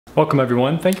Welcome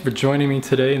everyone, thank you for joining me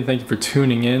today and thank you for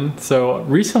tuning in. So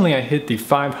recently I hit the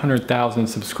 500,000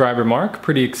 subscriber mark,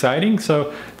 pretty exciting.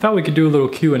 So thought we could do a little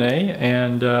Q&A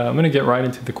and I'm gonna get right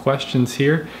into the questions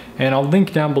here. And I'll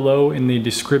link down below in the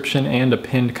description and a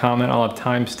pinned comment. I'll have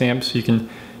timestamps so you can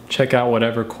check out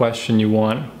whatever question you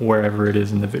want wherever it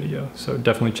is in the video. So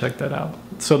definitely check that out.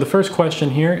 So the first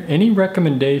question here, any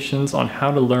recommendations on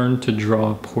how to learn to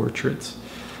draw portraits?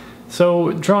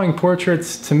 So drawing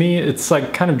portraits, to me, it's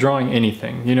like kind of drawing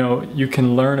anything. You know, you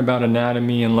can learn about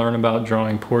anatomy and learn about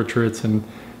drawing portraits and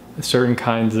certain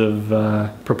kinds of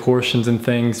proportions and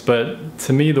things. But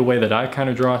to me, the way that I kind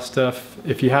of draw stuff,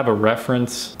 if you have a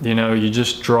reference, you know, you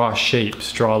just draw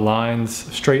shapes, draw lines,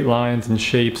 straight lines and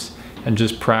shapes, and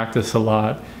just practice a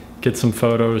lot. Get some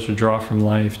photos or draw from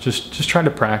life. Just try to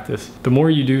practice. The more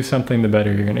you do something, the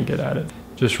better you're gonna get at it.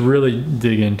 Just really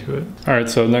dig into it. All right,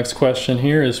 so next question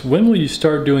here is, when will you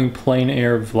start doing plein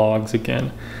air vlogs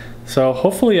again? So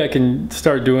hopefully I can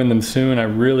start doing them soon. I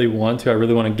really want to. I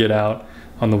really want to get out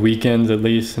on the weekends at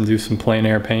least and do some plein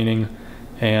air painting.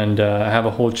 And I have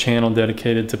a whole channel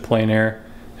dedicated to plein air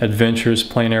adventures,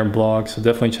 plein air blogs. So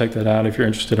definitely check that out if you're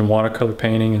interested in watercolor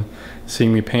painting and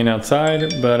seeing me paint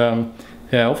outside. But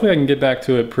yeah, hopefully I can get back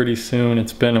to it pretty soon.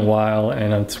 It's been a while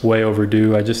and it's way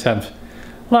overdue. I just have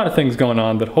a lot of things going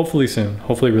on, but hopefully soon,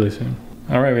 hopefully really soon.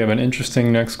 All right, we have an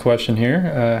interesting next question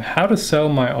here. How to sell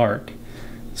my art.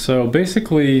 So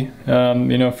basically,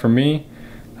 you know, for me,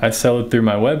 I sell it through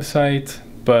my website,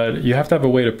 but you have to have a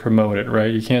way to promote it,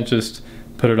 right? You can't just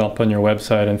put it up on your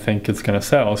website and think it's gonna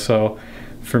sell. So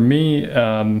for me,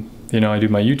 you know, I do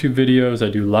my YouTube videos, I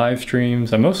do live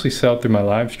streams. I mostly sell through my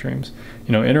live streams,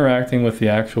 you know, interacting with the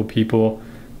actual people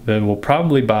that will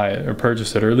probably buy it or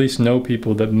purchase it, or at least know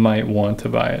people that might want to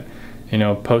buy it. You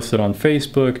know, post it on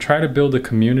Facebook, try to build a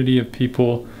community of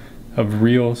people, of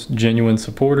real, genuine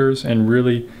supporters, and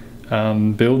really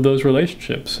build those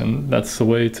relationships. And that's the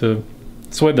way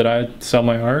that I sell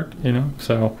my art, you know,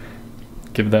 so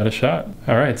give that a shot.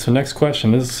 All right, so next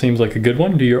question. This seems like a good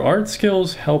one. Do your art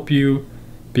skills help you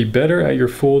be better at your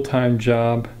full-time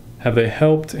job? Have they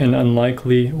helped in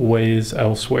unlikely ways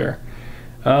elsewhere?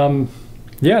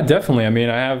 Yeah, definitely. I mean,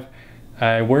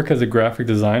 I work as a graphic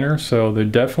designer, so they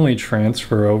definitely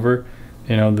transfer over.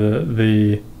 You know,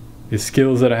 the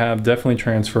skills that I have definitely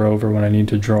transfer over when I need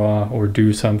to draw or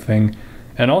do something.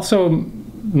 And also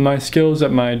my skills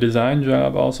at my design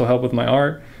job also help with my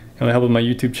art, and they help with my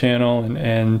YouTube channel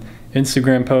and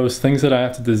Instagram posts, things that I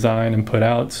have to design and put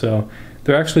out. So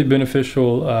they're actually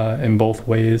beneficial in both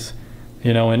ways.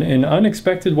 You know, in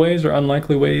unexpected ways or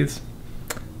unlikely ways,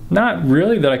 not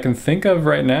really that I can think of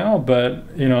right now, but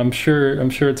you know, I'm sure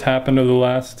it's happened over the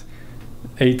last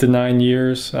 8 to 9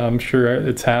 years. I'm sure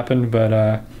it's happened, but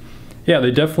yeah,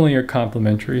 they definitely are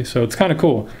complementary. So it's kind of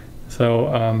cool.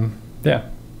 So yeah.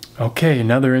 Okay,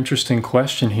 another interesting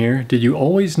question here. Did you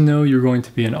always know you're going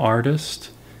to be an artist?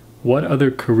 What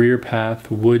other career path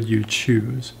would you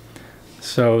choose?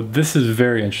 So this is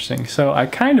very interesting. So I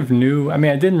kind of knew, I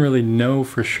mean, I didn't really know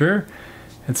for sure.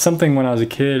 It's something when I was a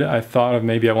kid, I thought of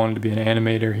maybe I wanted to be an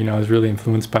animator. You know, I was really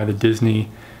influenced by the Disney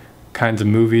kinds of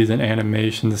movies and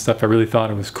animations and stuff. I really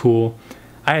thought it was cool.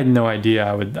 I had no idea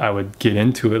I would get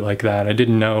into it like that. I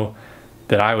didn't know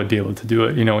that I would be able to do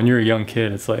it. You know, when you're a young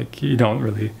kid, it's like you don't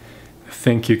really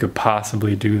think you could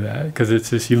possibly do that, because it's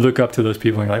just, you look up to those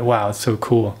people and you're like, wow, it's so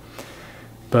cool.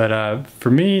 But for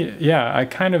me, yeah,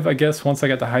 I guess once I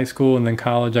got to high school and then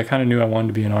college, I kind of knew I wanted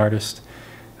to be an artist.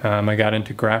 I got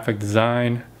into graphic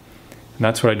design, and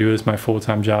that's what I do as my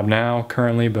full-time job now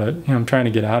currently, but you know, I'm trying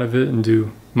to get out of it and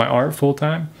do my art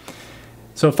full-time.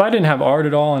 So if I didn't have art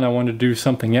at all and I wanted to do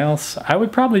something else, I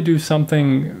would probably do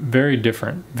something very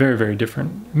different, very, very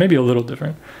different, maybe a little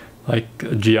different, like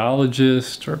a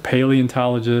geologist or a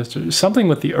paleontologist, or something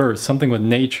with the earth, something with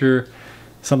nature,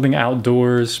 something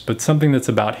outdoors, but something that's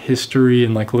about history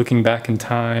and like looking back in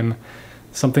time.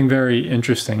 Something very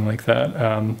interesting like that.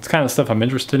 It's kind of stuff I'm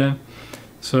interested in.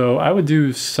 So I would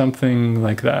do something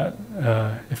like that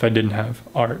if I didn't have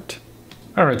art.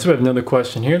 All right, so we have another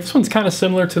question here. This one's kind of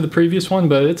similar to the previous one,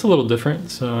 but it's a little different.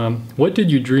 So what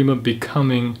did you dream of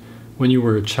becoming when you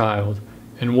were a child?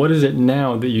 And what is it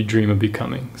now that you dream of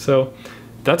becoming? So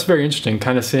that's very interesting,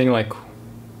 kind of seeing like,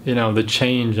 you know, the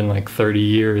change in like 30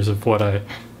 years of what I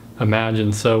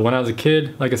imagined. So when I was a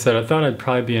kid, like I said, I thought I'd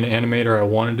probably be an animator. I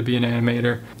wanted to be an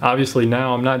animator. Obviously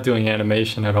now I'm not doing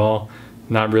animation at all.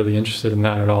 Not really interested in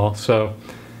that at all. So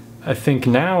I think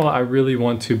now I really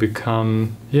want to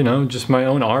become, you know, just my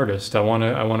own artist. I want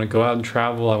to go out and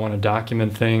travel. I want to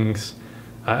document things.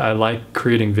 I like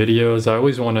creating videos. I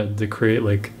always wanted to create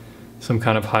like some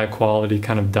kind of high quality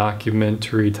kind of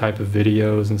documentary type of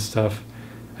videos and stuff.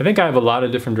 I think I have a lot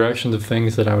of different directions of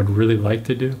things that I would really like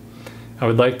to do. I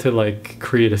would like to like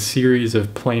create a series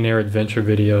of plein air adventure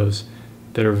videos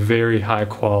that are very high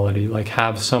quality, like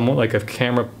have someone like a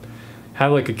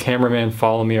cameraman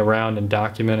follow me around and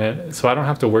document it, so I don't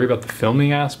have to worry about the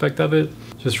filming aspect of it,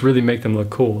 just really make them look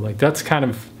cool. Like that's kind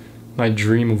of my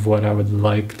dream of what I would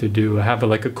like to do. I have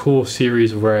like a cool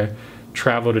series where I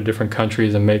travel to different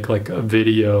countries and make like a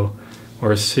video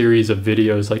or a series of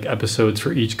videos, like episodes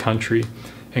for each country,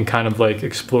 and kind of like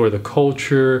explore the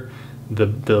culture,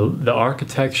 the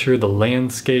architecture, the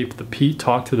landscape,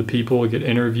 talk to the people, get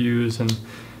interviews and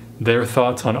their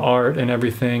thoughts on art and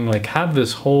everything. Like have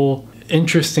this whole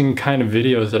interesting kind of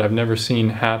videos that I've never seen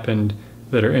happened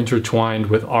that are intertwined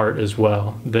with art as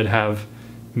well, that have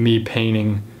me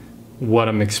painting what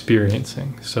I'm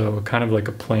experiencing. So kind of like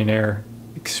a plein air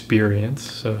experience.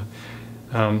 So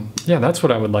yeah, that's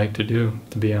what I would like to do,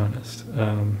 to be honest.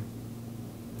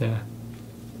 Yeah.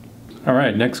 All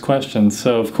right, next question.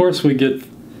 So of course we get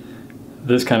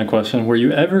this kind of question. Were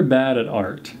you ever bad at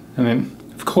art? I mean,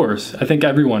 of course, I think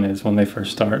everyone is when they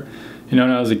first start. You know,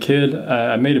 when I was a kid,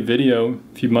 I made a video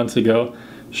a few months ago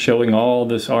showing all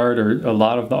this art, or a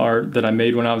lot of the art that I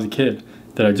made when I was a kid,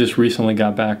 that I just recently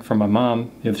got back from my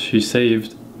mom. She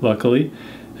saved, luckily.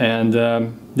 And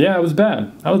yeah, it was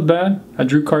bad. I was bad. I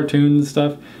drew cartoons and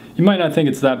stuff. You might not think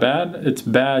it's that bad. It's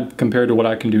bad compared to what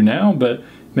I can do now, but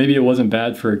maybe it wasn't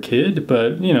bad for a kid.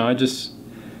 But, you know,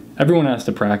 everyone has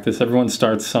to practice. Everyone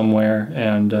starts somewhere.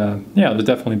 And yeah, it was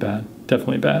definitely bad.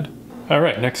 Definitely bad. All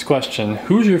right, next question.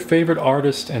 Who's your favorite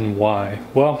artist and why?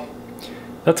 Well,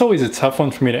 that's always a tough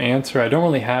one for me to answer. I don't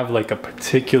really have like a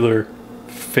particular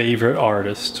favorite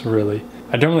artist, really.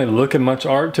 I don't really look at much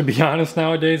art, to be honest,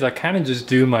 nowadays. I kind of just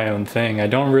do my own thing. I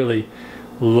don't really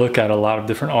look at a lot of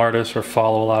different artists or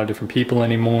follow a lot of different people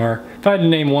anymore. If I had to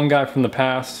name one guy from the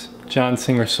past, John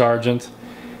Singer Sargent.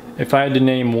 If I had to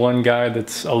name one guy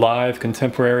that's alive,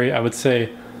 contemporary, I would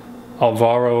say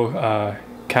Alvaro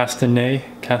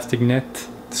Castagnet,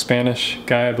 Spanish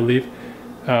guy, I believe.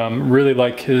 Really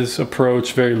like his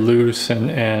approach, very loose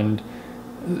and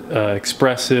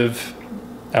expressive.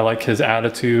 I like his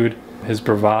attitude, his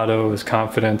bravado, his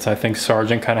confidence. I think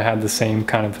Sargent kind of had the same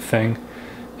kind of thing.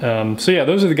 So yeah,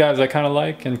 those are the guys I kind of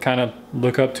like and kind of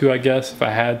look up to, I guess, if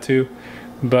I had to.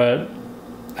 But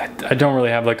I don't really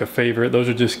have like a favorite. Those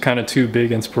are just kind of two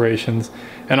big inspirations.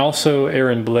 And also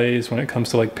Aaron Blaise when it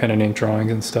comes to like pen and ink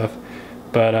drawings and stuff.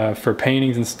 But for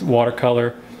paintings and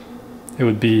watercolor, it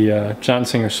would be John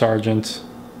Singer Sargent.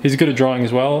 He's good at drawing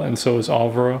as well, and so is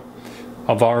Alvaro.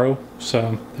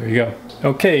 So there you go.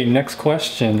 Okay, next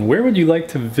question. Where would you like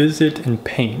to visit and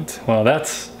paint? Well,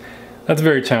 that's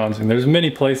very challenging. There's many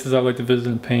places I'd like to visit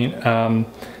and paint.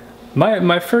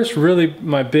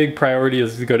 My big priority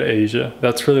is to go to Asia.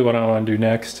 That's really what I want to do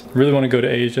next. I really want to go to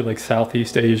Asia, like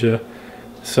Southeast Asia.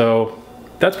 So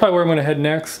that's probably where I'm going to head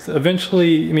next.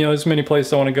 Eventually, you know, there's many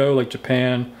places I want to go, like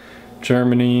Japan,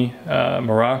 Germany,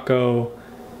 Morocco,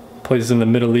 places in the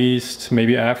Middle East,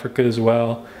 maybe Africa as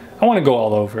well. I want to go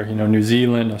all over, you know, New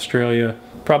Zealand, Australia,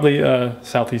 probably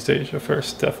Southeast Asia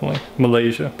first, definitely.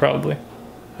 Malaysia, probably.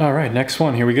 All right, next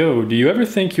one, here we go. Do you ever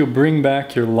think you'll bring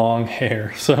back your long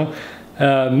hair? So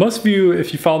most of you,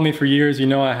 if you followed me for years, you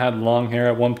know I had long hair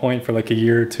at one point for like a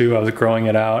year or two. I was growing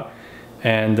it out,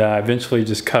 and I eventually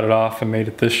just cut it off and made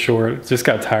it this short. Just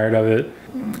got tired of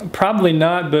it. Probably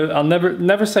not, but I'll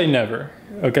never say never.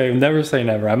 Okay, never say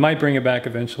never. I might bring it back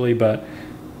eventually, but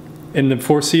in the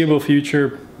foreseeable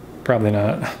future, probably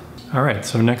not. All right,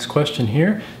 so next question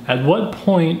here. At what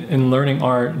point in learning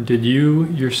art did you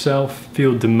yourself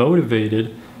feel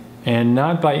demotivated and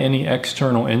not by any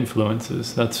external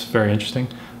influences? That's very interesting.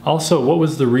 Also, what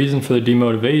was the reason for the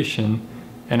demotivation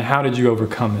and how did you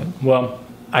overcome it? Well,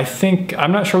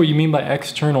 I'm not sure what you mean by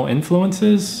external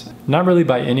influences. Not really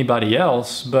by anybody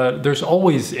else, but there's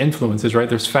always influences, right?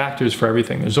 There's factors for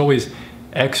everything. There's always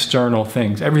external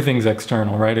things. Everything's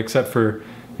external, right? Except for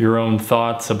your own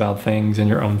thoughts about things and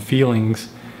your own feelings.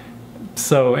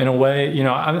 So in a way, you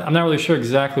know, I'm not really sure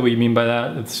exactly what you mean by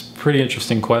that. It's a pretty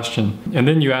interesting question. And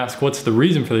then you ask, what's the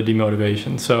reason for the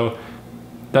demotivation? So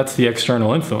that's the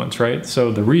external influence, right?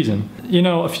 So the reason. You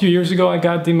know, a few years ago, I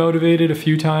got demotivated a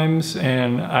few times,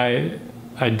 and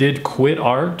I did quit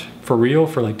art for real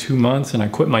for like 2 months, and I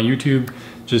quit my YouTube,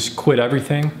 just quit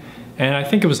everything. And I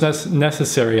think it was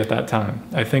necessary at that time.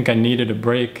 I think I needed a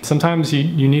break. Sometimes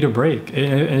you need a break.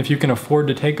 And if you can afford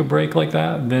to take a break like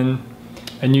that,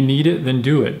 and you need it, then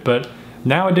do it. But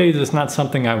nowadays, it's not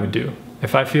something I would do.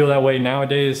 if I feel that way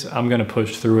nowadays, I'm gonna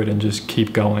push through it and just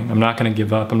keep going. I'm not gonna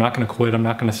give up, I'm not gonna quit, I'm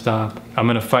not gonna stop. I'm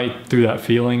gonna fight through that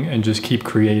feeling and just keep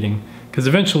creating. Because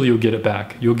eventually you'll get it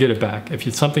back. You'll get it back if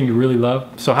it's something you really love.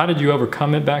 So how did you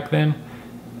overcome it back then?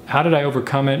 How did I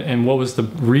overcome it, and what was the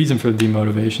reason for the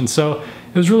demotivation? So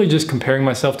it was really just comparing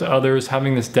myself to others,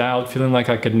 having this doubt, feeling like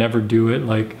I could never do it.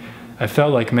 Like I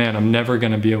felt like, man, I'm never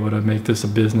gonna be able to make this a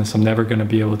business. I'm never gonna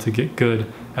be able to get good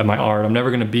at my art. I'm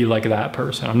never gonna be like that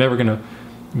person. I'm never gonna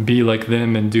be like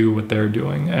them and do what they're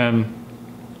doing. And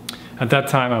at that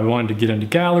time, I wanted to get into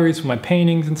galleries with my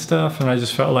paintings and stuff, and I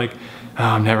just felt like, oh,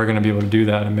 I'm never gonna be able to do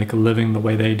that and make a living the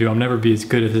way they do. I'll never be as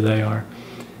good as they are.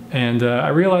 And I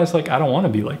realized, like, I don't want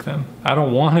to be like them. I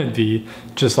don't want to be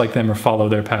just like them or follow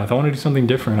their path. I want to do something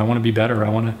different. I want to be better. I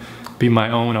want to be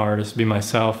my own artist, be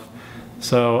myself.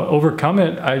 So overcome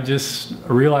it, I just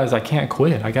realized I can't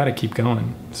quit. I got to keep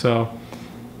going. So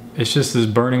it's just this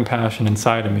burning passion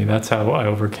inside of me. That's how I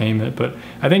overcame it. But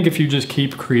I think if you just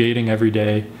keep creating every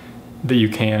day that you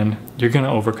can, you're going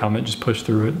to overcome it. Just push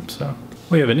through it. So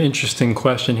we have an interesting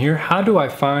question here. How do I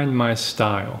find my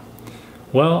style?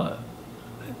 Well,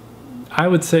 I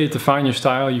would say to find your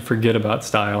style, you forget about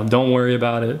style. Don't worry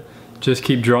about it. Just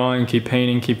keep drawing, keep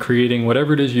painting, keep creating.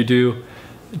 Whatever it is you do,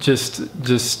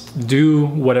 just do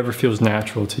whatever feels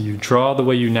natural to you. Draw the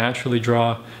way you naturally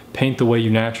draw, paint the way you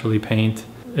naturally paint.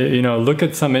 You know, look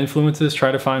at some influences,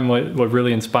 try to find what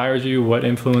really inspires you, what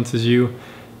influences you,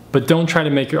 but don't try to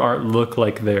make your art look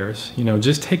like theirs. You know,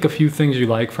 just take a few things you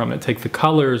like from it. Take the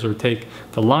colors or take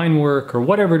the line work or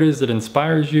whatever it is that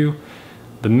inspires you.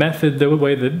 The method, the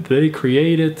way that they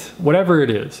create it, whatever it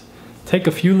is. Take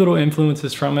a few little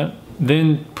influences from it,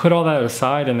 then put all that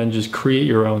aside and then just create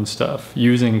your own stuff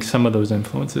using some of those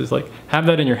influences. Like, have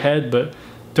that in your head, but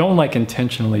don't like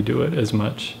intentionally do it as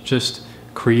much. Just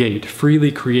create,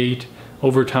 freely create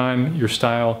over time your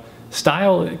style.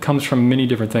 Style comes from many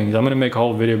different things. I'm gonna make a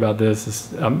whole video about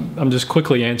this. I'm just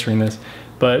quickly answering this.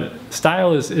 But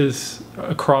style is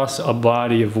across a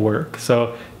body of work.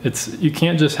 So you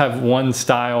can't just have one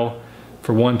style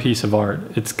for one piece of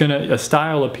art. A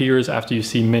style appears after you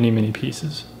see many, many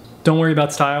pieces. Don't worry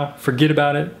about style, forget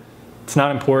about it. It's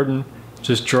not important.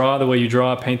 Just draw the way you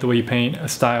draw, paint the way you paint, a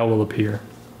style will appear.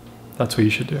 That's what you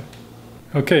should do.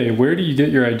 Okay, where do you get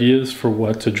your ideas for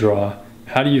what to draw?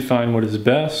 How do you find what is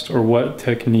best or what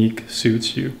technique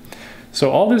suits you? So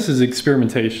all this is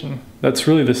experimentation. That's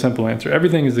really the simple answer.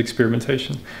 Everything is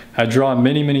experimentation. I draw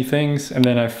many, many things, and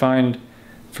then I find,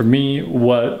 for me,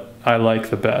 what I like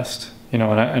the best. You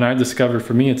know, and I discovered,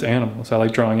 for me, it's animals. I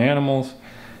like drawing animals.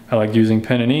 I like using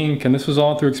pen and ink, and this was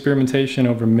all through experimentation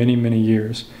over many, many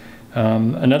years.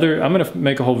 I'm gonna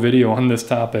make a whole video on this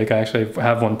topic. I actually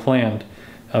have one planned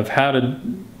of how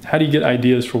do you get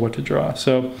ideas for what to draw.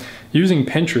 So using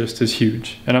Pinterest is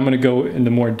huge, and I'm going to go into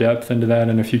more depth into that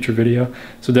in a future video,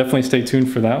 so definitely stay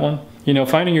tuned for that one. You know,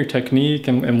 finding your technique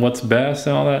and what's best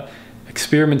and all that,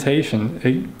 experimentation,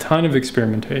 a ton of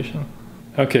experimentation.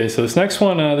 Okay, so this next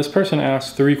one, this person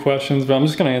asked 3 questions, but I'm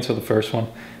just going to answer the first one.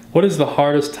 What is the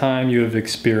hardest time you have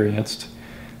experienced?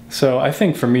 So I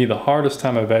think for me, the hardest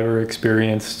time I've ever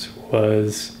experienced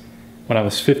was when I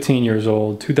was 15 years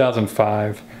old,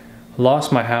 2005.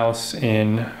 Lost my house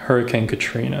in Hurricane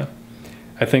Katrina.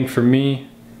 I think for me,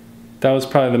 that was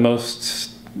probably the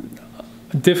most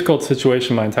difficult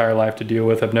situation my entire life to deal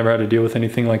with. I've never had to deal with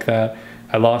anything like that.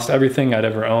 I lost everything I'd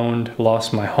ever owned,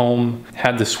 lost my home,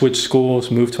 had to switch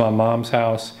schools, moved to my mom's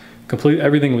house.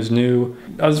 Everything was new.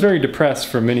 I was very depressed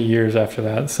for many years after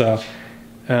that. So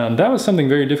that was something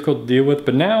very difficult to deal with.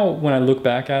 But now when I look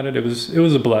back at it, it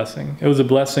was a blessing. It was a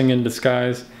blessing in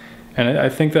disguise. And I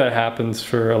think that happens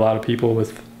for a lot of people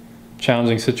with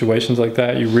challenging situations like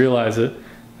that. You realize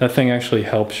that thing actually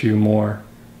helps you more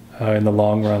in the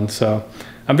long run. So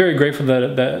I'm very grateful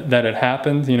that it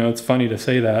happened. You know, it's funny to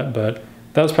say that, but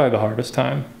that was probably the hardest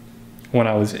time when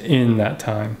I was in that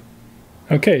time.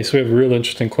 Okay, so we have a real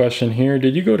interesting question here.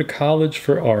 Did you go to college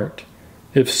for art?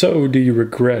 If so, do you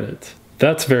regret it?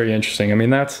 That's very interesting. I mean,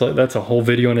 that's a whole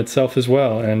video in itself as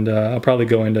well, and I'll probably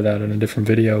go into that in a different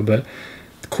video, but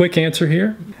quick answer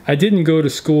here. I didn't go to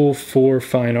school for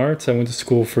fine arts. I went to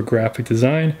school for graphic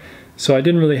design. So I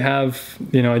didn't really have,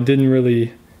 you know,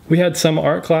 we had some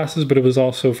art classes, but it was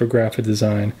also for graphic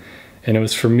design. And it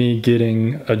was for me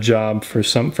getting a job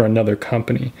for another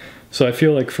company. So I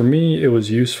feel like for me, it was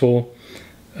useful.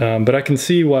 But I can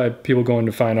see why people going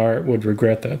to fine art would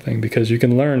regret that thing, because you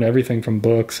can learn everything from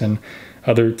books and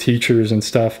other teachers and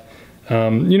stuff.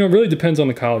 You know, it really depends on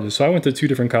the colleges. So I went to 2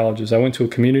 different colleges. I went to a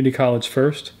community college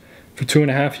first for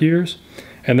 2.5 years,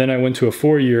 and then I went to a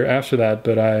 4-year after that,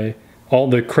 but all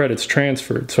the credits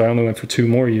transferred, so I only went for 2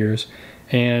 more years.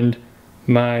 And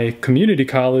my community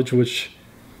college, which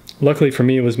luckily for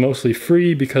me it was mostly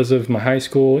free because of my high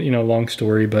school, you know, long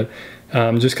story, but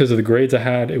just because of the grades I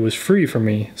had, it was free for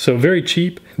me. So very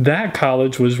cheap. That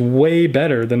college was way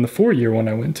better than the 4-year one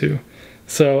I went to.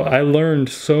 So I learned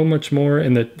so much more,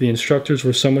 and the instructors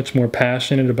were so much more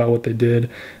passionate about what they did.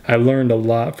 I learned a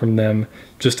lot from them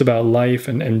just about life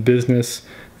and business,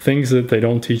 things that they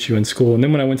don't teach you in school. And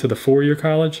then when I went to the 4-year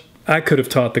college, I could have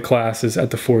taught the classes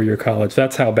at the 4-year college.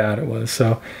 That's how bad it was.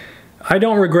 So I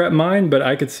don't regret mine, but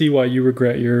I could see why you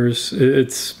regret yours.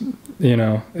 It's, you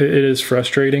know, it is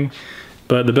frustrating.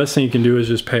 But the best thing you can do is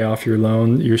just pay off your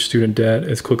loan, your student debt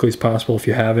as quickly as possible if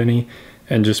you have any,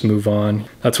 and just move on.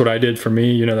 That's what I did for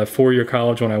me. You know, that 4-year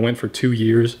college, when I went for 2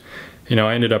 years, you know,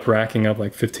 I ended up racking up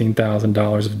like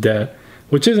 $15,000 of debt,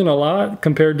 which isn't a lot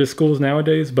compared to schools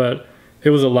nowadays, but it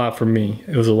was a lot for me.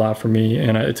 It was a lot for me,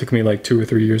 and it took me like 2 or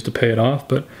 3 years to pay it off,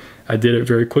 but I did it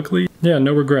very quickly. Yeah,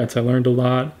 no regrets. I learned a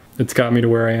lot. It's got me to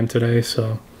where I am today,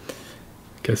 so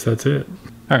I guess that's it.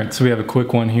 All right, so we have a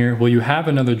quick one here. Will you have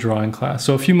another drawing class?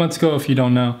 So a few months ago, if you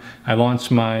don't know, I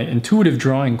launched my intuitive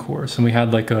drawing course, and we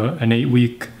had like an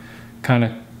 8-week kind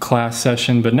of class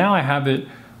session, but now I have it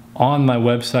on my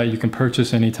website. You can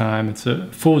purchase anytime. It's a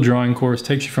full drawing course,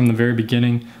 takes you from the very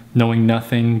beginning, knowing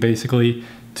nothing basically,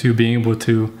 to being able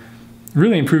to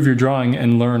really improve your drawing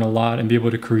and learn a lot and be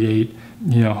able to create,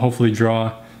 you know, hopefully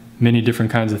draw many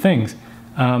different kinds of things.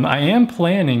 I am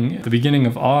planning at the beginning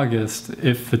of August,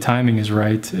 if the timing is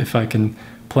right, if I can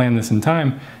plan this in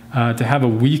time, to have a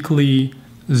weekly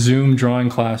Zoom drawing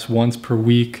class once per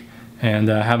week, and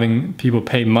having people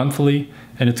pay monthly,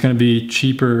 and it's going to be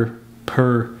cheaper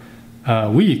per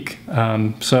week.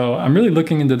 So I'm really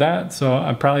looking into that. So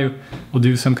I probably will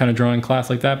do some kind of drawing class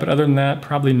like that. But other than that,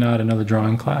 probably not another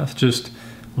drawing class, just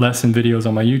lesson videos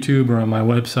on my YouTube or on my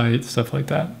website, stuff like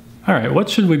that. All right, what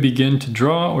should we begin to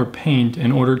draw or paint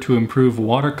in order to improve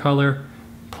watercolor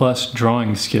plus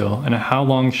drawing skill? And how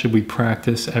long should we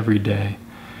practice every day?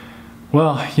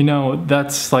 Well, you know,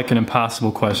 that's like an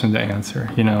impossible question to answer.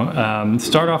 You know,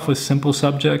 start off with simple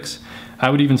subjects.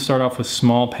 I would even start off with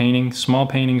small paintings. Small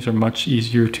paintings are much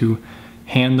easier to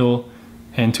handle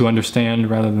and to understand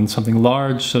rather than something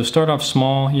large. So start off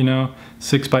small, you know,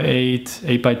 6 by 8,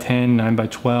 8 by 10, 9 by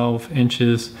 12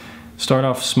 inches. Start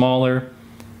off smaller.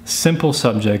 Simple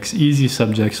subjects, easy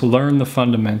subjects, learn the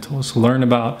fundamentals, learn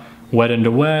about wet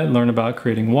into wet, learn about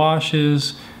creating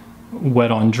washes,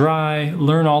 wet on dry,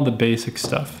 learn all the basic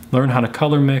stuff, learn how to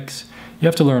color mix. You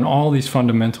have to learn all these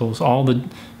fundamentals, all the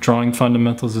drawing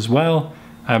fundamentals as well.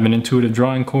 I have an intuitive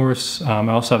drawing course. I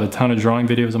also have a ton of drawing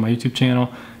videos on my YouTube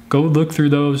channel. Go look through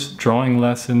those drawing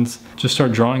lessons, just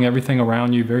start drawing everything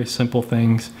around you, very simple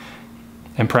things,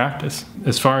 and practice.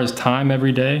 As far as time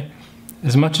every day,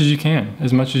 as much as you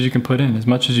can put in, as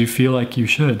much as you feel like you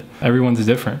should. Everyone's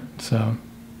different, so.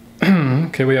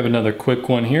 Okay, we have another quick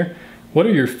one here. What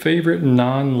are your favorite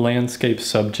non-landscape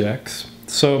subjects?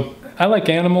 So I like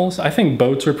animals. I think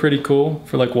boats are pretty cool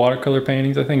for like watercolor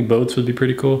paintings. I think boats would be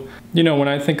pretty cool. You know, when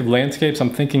I think of landscapes, I'm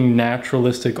thinking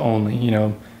naturalistic only, you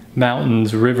know,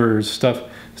 mountains, rivers, stuff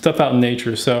out in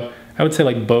nature. So I would say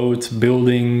like boats,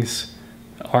 buildings,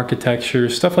 architecture,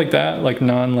 stuff like that, like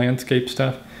non-landscape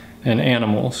stuff. And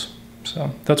animals.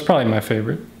 So that's probably my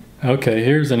favorite. Okay,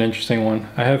 here's an interesting one.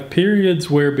 I have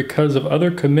periods where because of other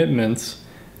commitments,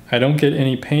 I don't get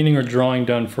any painting or drawing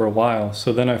done for a while.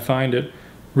 So then I find it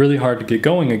really hard to get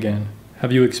going again.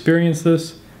 Have you experienced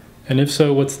this? And if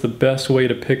so, what's the best way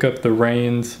to pick up the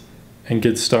reins and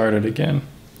get started again?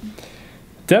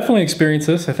 Definitely experience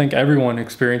this. I think everyone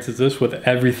experiences this with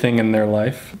everything in their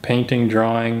life. Painting,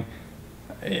 drawing,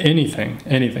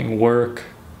 anything, work,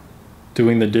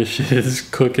 doing the dishes,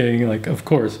 cooking, like, of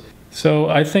course. So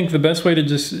I think the best way to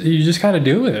you just gotta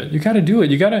do it. You gotta do it.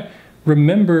 You gotta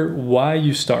remember why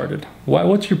you started.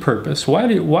 What's your purpose? Why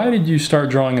did you start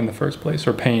drawing in the first place,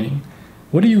 or painting?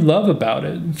 What do you love about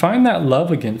it? Find that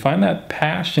love again. Find that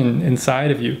passion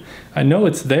inside of you. I know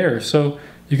it's there, so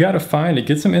you gotta find it.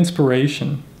 Get some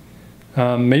inspiration.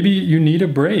 Maybe you need a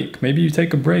break. Maybe you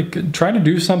take a break. Try to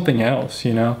do something else,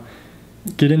 you know?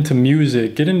 Get into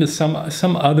music, get into some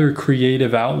other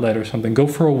creative outlet or something. Go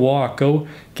for a walk, go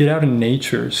get out in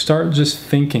nature, start just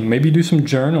thinking, maybe do some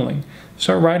journaling.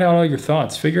 Start writing out all your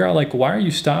thoughts. Figure out, like, why are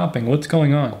you stopping? What's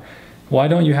going on? Why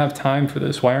don't you have time for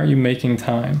this? Why aren't you making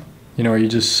time? You know, are you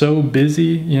just so busy?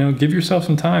 You know, give yourself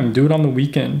some time. Do it on the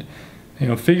weekend. You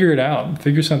know, figure it out,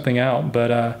 figure something out,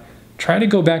 but try to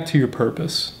go back to your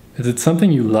purpose. Is it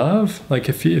something you love? Like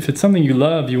if it's something you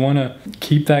love, you want to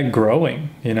keep that growing,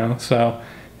 you know? So,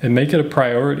 and make it a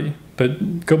priority,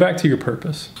 but go back to your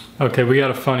purpose. Okay, we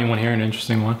got a funny one here, an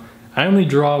interesting one. I only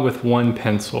draw with one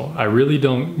pencil. I really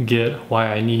don't get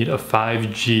why I need a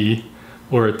 5G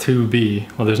or a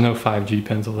 2B. Well, there's no 5G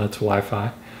pencil, that's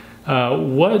Wi-Fi.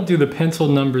 What do the pencil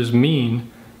numbers mean?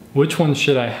 Which one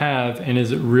should I have, and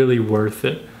is it really worth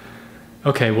it?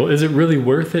 Okay, well, is it really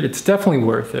worth it? It's definitely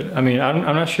worth it. I mean,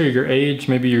 I'm not sure your age,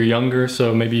 maybe you're younger,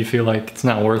 so maybe you feel like it's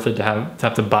not worth it to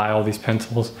have to buy all these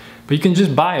pencils. But you can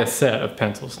just buy a set of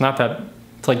pencils. Not that,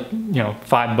 it's like, you know,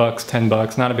 $5,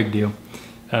 $10, not a big deal.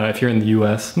 If you're in the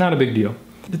US, not a big deal.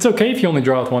 It's okay if you only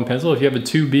draw with one pencil. If you have a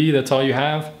 2B, that's all you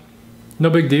have, no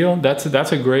big deal. That's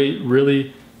a great,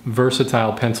 really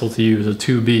versatile pencil to use, a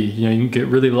 2B. You know, you can get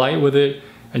really light with it,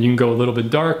 and you can go a little bit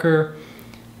darker.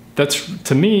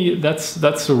 To me,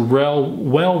 that's a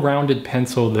well-rounded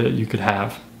pencil that you could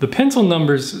have. The pencil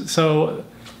numbers, so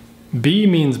B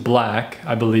means black,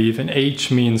 I believe, and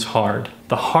H means hard.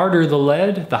 The harder the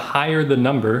lead, the higher the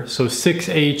number. So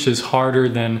 6H is harder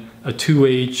than a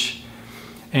 2H.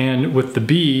 And with the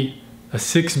B, a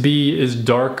 6B is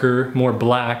darker, more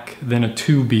black than a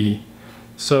 2B.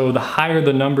 So the higher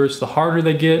the numbers, the harder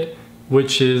they get,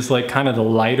 which is like kind of the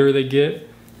lighter they get,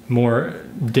 more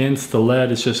dense the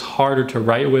lead, is just harder to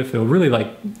write with. It'll really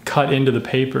like cut into the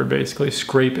paper, basically,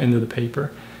 scrape into the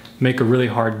paper, make a really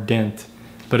hard dent.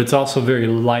 But it's also very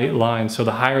light lines. So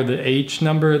the higher the H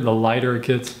number, the lighter it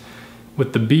gets.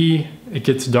 With the B, it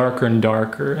gets darker and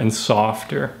darker and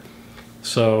softer.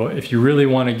 So if you really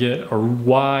want to get a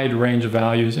wide range of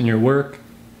values in your work,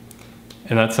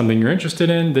 and that's something you're interested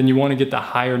in, then you want to get the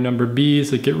higher number Bs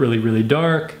that get really, really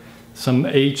dark, some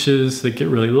H's that get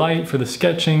really light for the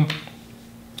sketching.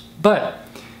 But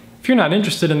if you're not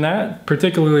interested in that,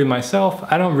 particularly myself,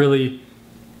 I don't really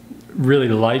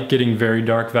like getting very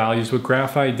dark values with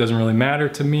graphite. It doesn't really matter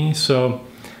to me. So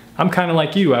I'm kind of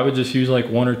like you. I would just use like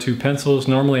 1 or 2 pencils.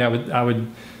 Normally I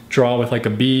would draw with like a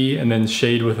B and then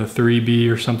shade with a 3B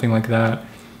or something like that.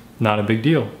 Not a big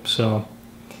deal. So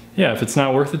yeah, if it's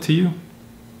not worth it to you,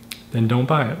 then don't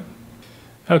buy it.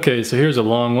 Okay, so here's a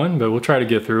long one, but we'll try to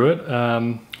get through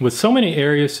it. With so many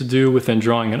areas to do within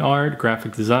drawing and art,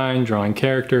 graphic design, drawing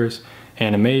characters,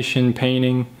 animation,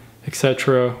 painting,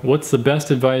 etc., what's the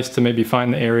best advice to maybe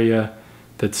find the area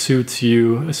that suits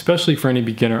you, especially for any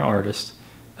beginner artist?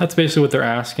 That's basically what they're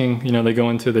asking. You know, they go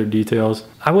into their details.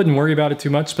 I wouldn't worry about it too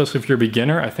much, especially if you're a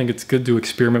beginner. I think it's good to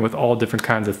experiment with all different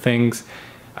kinds of things.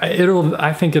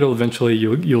 I think it'll eventually,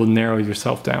 you'll narrow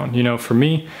yourself down. You know, for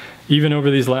me, even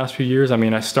over these last few years, I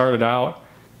mean, I started out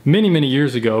many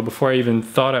years ago, before I even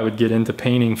thought I would get into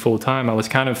painting full time. I was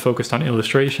kind of focused on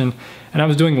illustration, and I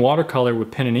was doing watercolor with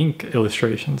pen and ink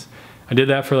illustrations. I did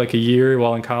that for like a year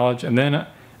while in college, and then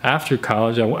after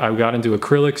college, I got into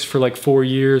acrylics for like 4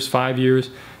 years, 5 years.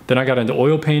 Then I got into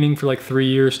oil painting for like 3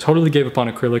 years, totally gave up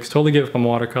on acrylics, totally gave up on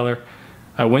watercolor.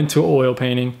 I went to oil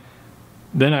painting.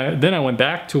 Then I went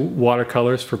back to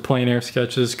watercolors for plein air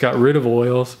sketches, got rid of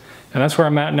oils, and that's where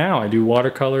I'm at now. I do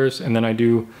watercolors, and then I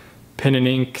do pen and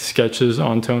ink sketches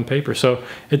on toned paper. So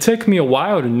it took me a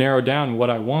while to narrow down what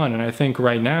I want, and I think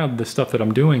right now the stuff that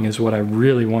I'm doing is what I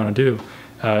really want to do,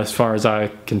 as far as I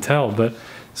can tell. But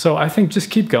so I think just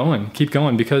keep going,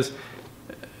 because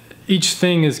each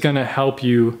thing is going to help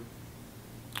you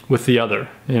with the other.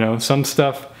 You know, some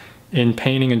stuff in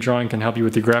painting and drawing can help you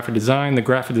with the graphic design. The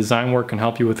graphic design work can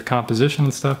help you with the composition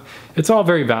and stuff. It's all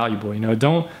very valuable. You know,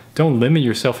 don't limit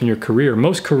yourself in your career.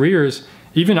 Most careers,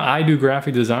 even I do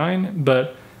graphic design,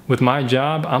 but with my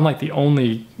job, I'm like the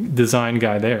only design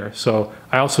guy there. So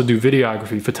I also do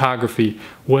videography, photography,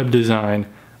 web design,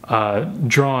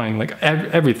 drawing, like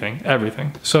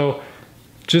everything. So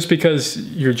just because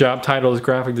your job title is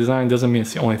graphic design doesn't mean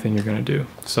it's the only thing you're going to do.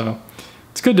 So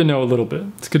it's good to know a little bit.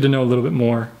 It's good to know a little bit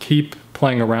more. Keep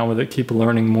playing around with it. Keep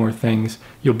learning more things.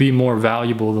 You'll be more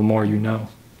valuable the more you know.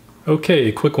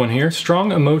 Okay, quick one here.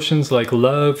 Strong emotions like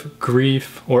love,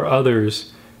 grief, or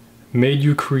others made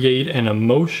you create an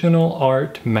emotional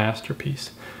art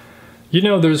masterpiece. You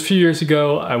know, there was a few years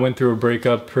ago, I went through a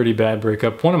breakup, pretty bad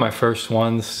breakup. One of my first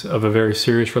ones of a very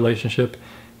serious relationship.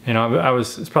 You know,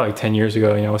 it's probably 10 years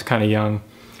ago, you know, I was kind of young.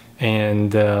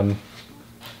 And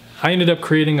I ended up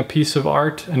creating a piece of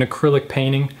art, an acrylic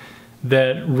painting,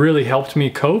 that really helped me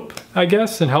cope, I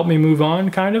guess, and helped me move on,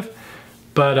 kind of.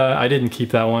 But I didn't keep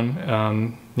that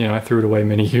one. You know, I threw it away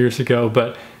many years ago,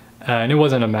 but and it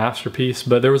wasn't a masterpiece,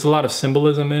 but there was a lot of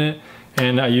symbolism in it,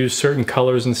 and I used certain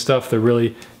colors and stuff that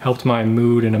really helped my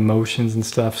mood and emotions and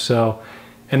stuff. So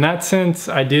in that sense,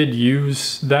 I did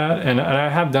use that, and I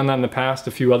have done that in the past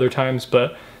a few other times,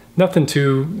 but nothing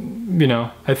too, you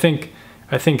know, I think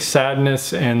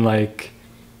sadness and like,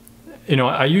 you know,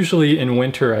 I usually in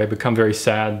winter I become very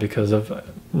sad because of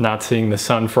not seeing the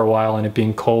sun for a while and it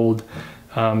being cold.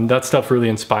 That stuff really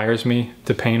inspires me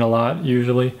to paint a lot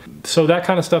usually. So that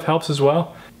kind of stuff helps as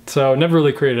well. So I never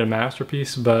really created a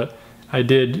masterpiece, but I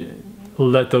did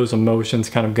let those emotions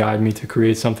kind of guide me to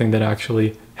create something that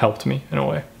actually helped me in a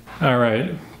way. All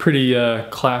right, pretty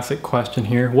classic question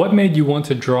here. What made you want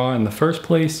to draw in the first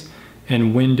place,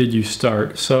 and when did you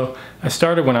start? So I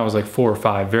started when I was like 4 or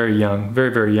 5, very young,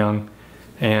 very, very young.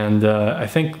 And I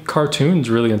think cartoons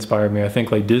really inspired me. I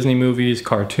think like Disney movies,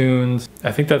 cartoons.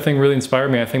 I think that thing really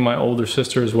inspired me. I think my older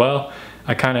sister as well.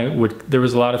 I kind of would, there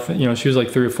was a lot of, you know, she was like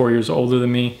 3 or 4 years older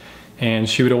than me, and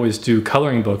she would always do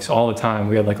coloring books all the time.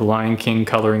 We had like a Lion King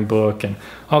coloring book and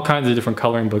all kinds of different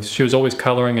coloring books. She was always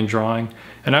coloring and drawing,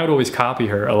 and I would always copy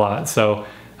her a lot. So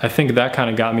I think that kind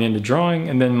of got me into drawing,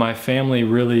 and then my family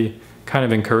really kind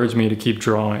of encouraged me to keep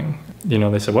drawing. You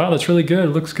know, they said, wow, that's really good,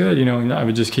 it looks good, you know, and I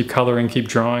would just keep coloring, keep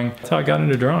drawing. That's how I got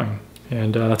into drawing,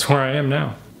 and that's where I am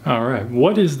now. All right,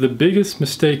 what is the biggest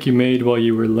mistake you made while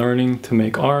you were learning to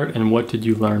make art, and what did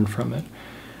you learn from it?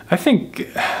 I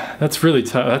think that's really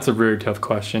tough. That's a very tough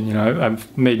question. You know,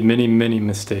 I've made many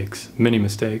mistakes.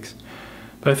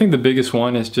 But I think the biggest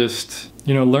one is just,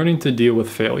 you know, learning to deal with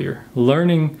failure.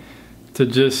 Learning to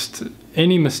just,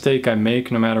 any mistake I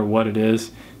make, no matter what it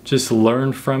is, just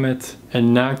learn from it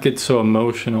and not get so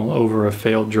emotional over a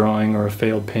failed drawing or a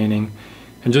failed painting,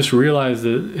 and just realize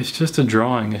that it's just a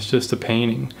drawing, it's just a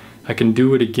painting. I can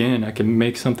do it again, I can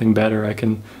make something better, I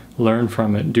can learn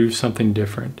from it, do something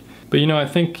different. But you know, I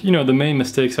think, you know, the main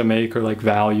mistakes I make are like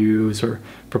values or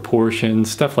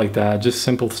proportions, stuff like that, just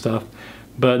simple stuff.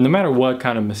 But no matter what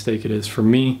kind of mistake it is, for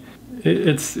me,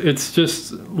 it's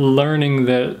just learning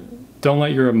that don't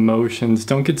let your emotions,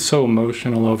 don't get so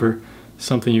emotional over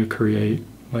something you create.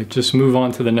 Like, just move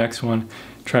on to the next one,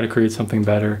 try to create something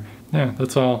better. Yeah,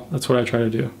 that's all. That's what I try to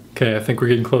do. Okay, I think we're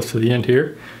getting close to the end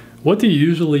here. What do you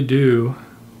usually do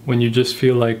when you just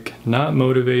feel like not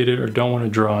motivated or don't want to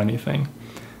draw anything?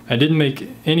 I didn't make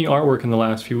any artwork in the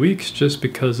last few weeks just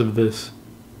because of this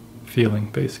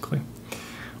feeling, basically.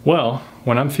 Well,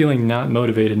 when I'm feeling not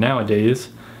motivated nowadays,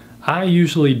 I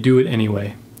usually do it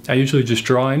anyway. I usually just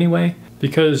draw anyway,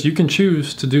 because you can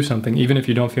choose to do something even if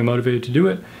you don't feel motivated to do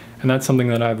it. And that's something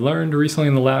that I've learned recently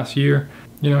in the last year.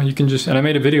 You know, you can just, and I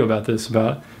made a video about this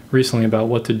recently about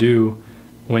what to do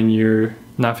when you're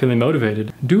not feeling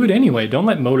motivated. Do it anyway. Don't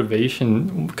let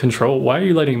motivation control. Why are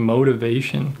you letting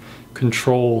motivation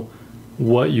control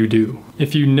what you do?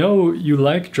 If you know you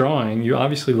like drawing, you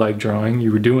obviously like drawing,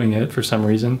 you were doing it for some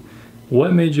reason,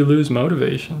 what made you lose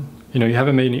motivation? You know, you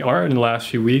haven't made any art in the last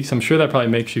few weeks. I'm sure that probably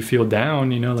makes you feel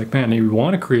down, you know, like, man, you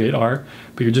want to create art,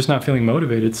 but you're just not feeling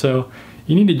motivated. So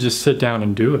you need to just sit down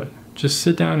and do it. Just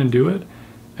sit down and do it,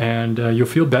 and you'll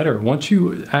feel better. Once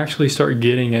you actually start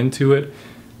getting into it,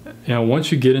 you know,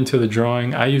 once you get into the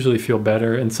drawing, I usually feel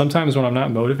better. And sometimes when I'm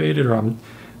not motivated, or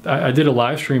I did a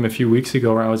live stream a few weeks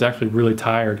ago where I was actually really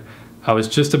tired. I was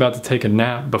just about to take a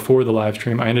nap before the live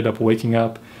stream. I ended up waking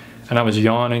up and I was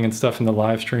yawning and stuff in the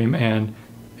live stream, and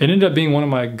it ended up being one of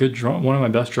my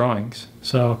best drawings.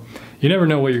 So you never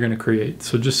know what you're going to create.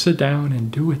 So just sit down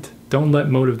and do it. Don't let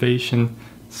motivation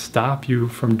stop you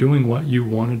from doing what you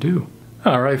want to do.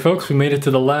 All right, folks, we made it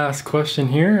to the last question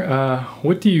here.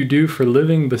 What do you do for a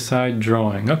living beside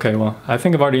drawing? Okay, well, I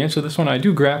think I've already answered this one. I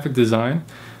do graphic design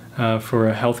for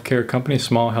a healthcare company,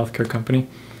 small healthcare company,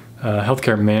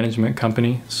 healthcare management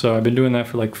company. So I've been doing that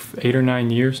for like 8 or 9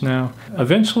 years now.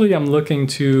 Eventually, I'm looking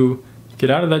to get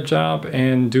out of that job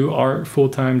and do art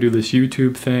full-time, do this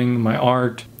YouTube thing, my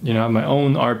art, you know, have my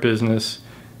own art business,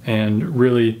 and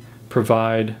really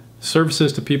provide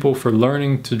services to people for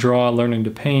learning to draw, learning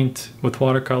to paint with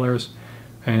watercolors,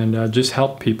 and just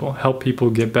help people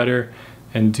get better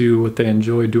and do what they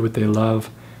enjoy, do what they love.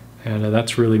 And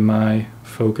that's really my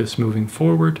focus moving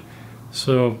forward.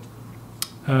 So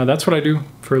that's what I do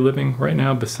for a living right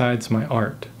now besides my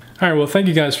art. All right, well, thank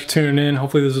you guys for tuning in.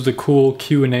 Hopefully this was a cool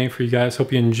Q&A for you guys.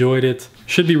 Hope you enjoyed it.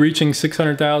 Should be reaching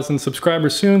 600,000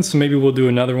 subscribers soon, so maybe we'll do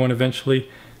another one eventually.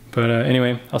 But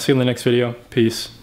anyway, I'll see you in the next video. Peace.